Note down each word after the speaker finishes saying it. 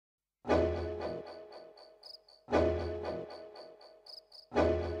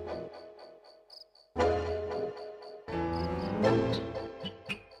It's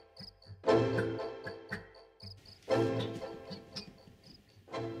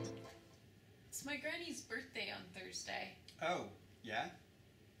my granny's birthday on Thursday. Oh, yeah?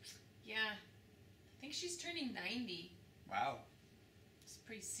 Yeah. I think she's turning 90. Wow. It's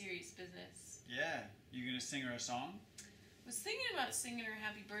pretty serious business. Yeah. You gonna sing her a song? I was thinking about singing her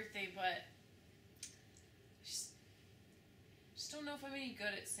happy birthday, but just don't know if I'm any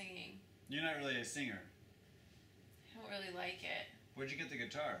good at singing. You're not really a singer. I don't really like it. Where'd you get the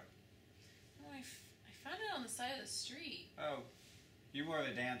guitar? Oh, I found it on the side of the street. Oh, you're more of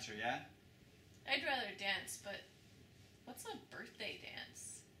a dancer, yeah? I'd rather dance, but what's a birthday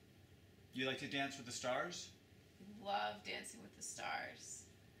dance? You like to dance with the stars? Love dancing with the stars.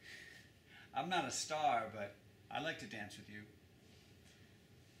 I'm not a star, but I like to dance with you.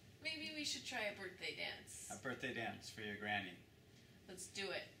 Maybe we should try a birthday dance. A birthday dance for your granny. Let's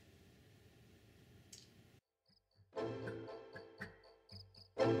do it.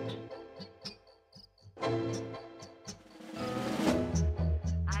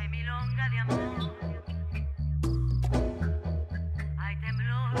 Hay milonga de amor, hay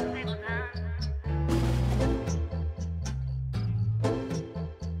temblor de botán.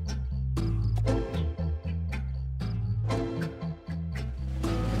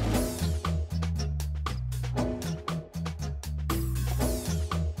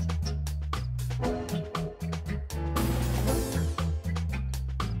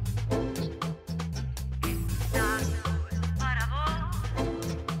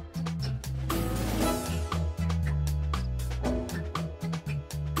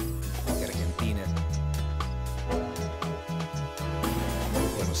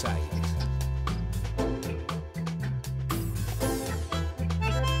 Buenos Aires.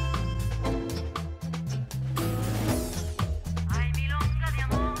 Hay milonga de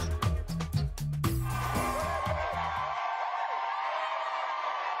amor.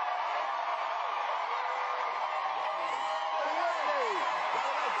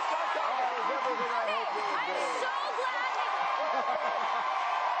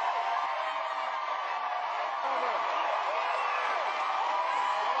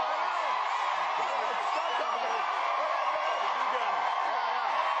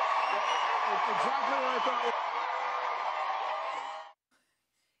 Exactly what I thought.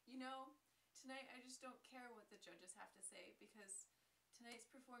 You know, tonight I just don't care what the judges have to say, because tonight's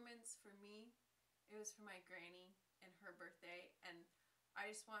performance for me, it was for my granny and her birthday, and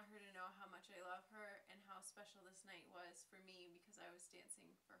I just want her to know how much I love her and how special this night was for me because I was dancing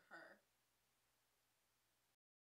for her.